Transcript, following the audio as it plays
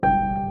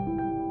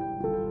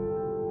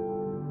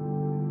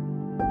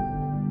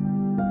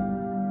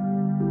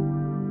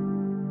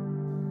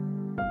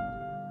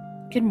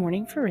Good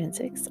morning,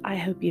 Forensics. I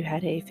hope you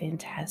had a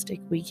fantastic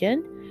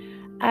weekend.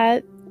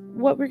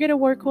 What we're going to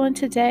work on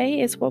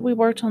today is what we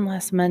worked on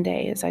last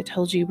Monday. As I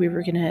told you, we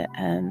were going to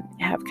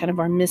have kind of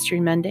our Mystery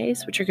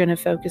Mondays, which are going to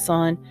focus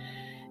on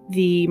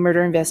the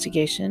murder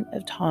investigation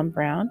of Tom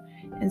Brown.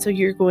 And so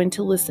you're going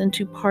to listen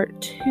to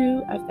part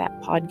 2 of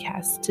that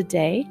podcast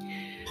today.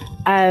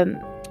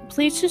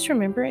 Please just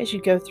remember as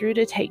you go through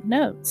to take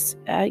notes.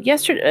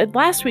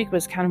 Last week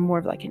was kind of more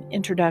of like an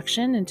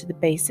introduction into the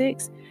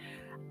basics.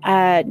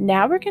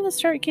 Now we're going to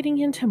start getting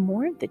into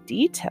more of the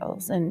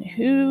details and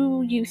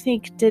who you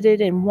think did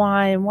it and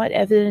why and what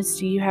evidence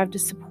do you have to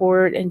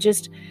support, and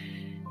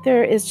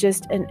there is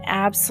just an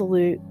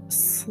absolute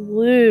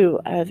slew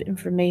of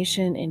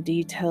information and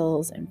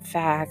details and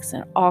facts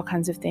and all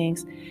kinds of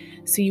things.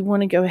 So you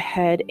want to go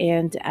ahead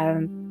and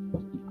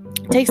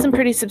take some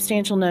pretty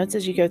substantial notes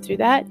as you go through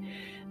that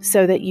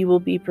so that you will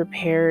be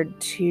prepared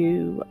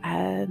to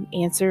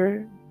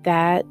answer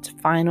that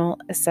final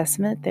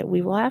assessment that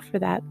we will have for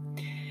that.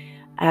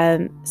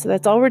 So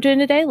that's all we're doing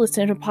today.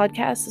 Listening to a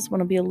podcast. This one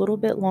will be a little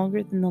bit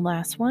longer than the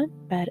last one,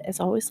 but as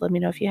always, let me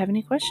know if you have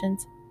any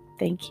questions.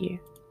 Thank you.